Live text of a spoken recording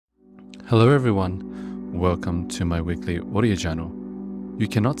Hello everyone, welcome to my weekly audio journal. You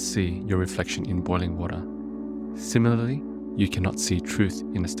cannot see your reflection in boiling water. Similarly, you cannot see truth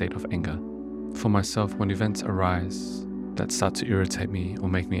in a state of anger. For myself, when events arise that start to irritate me or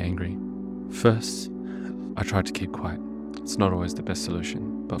make me angry, first, I try to keep quiet. It's not always the best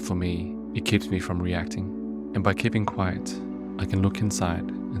solution, but for me, it keeps me from reacting. And by keeping quiet, I can look inside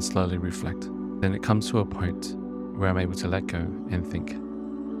and slowly reflect. Then it comes to a point where I'm able to let go and think,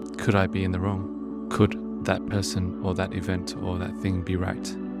 could I be in the wrong? Could that person or that event or that thing be right?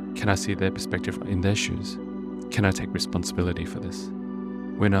 Can I see their perspective in their shoes? Can I take responsibility for this?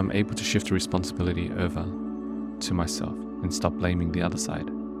 When I'm able to shift the responsibility over to myself and stop blaming the other side,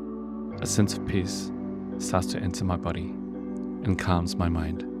 a sense of peace starts to enter my body and calms my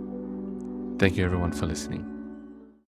mind. Thank you everyone for listening.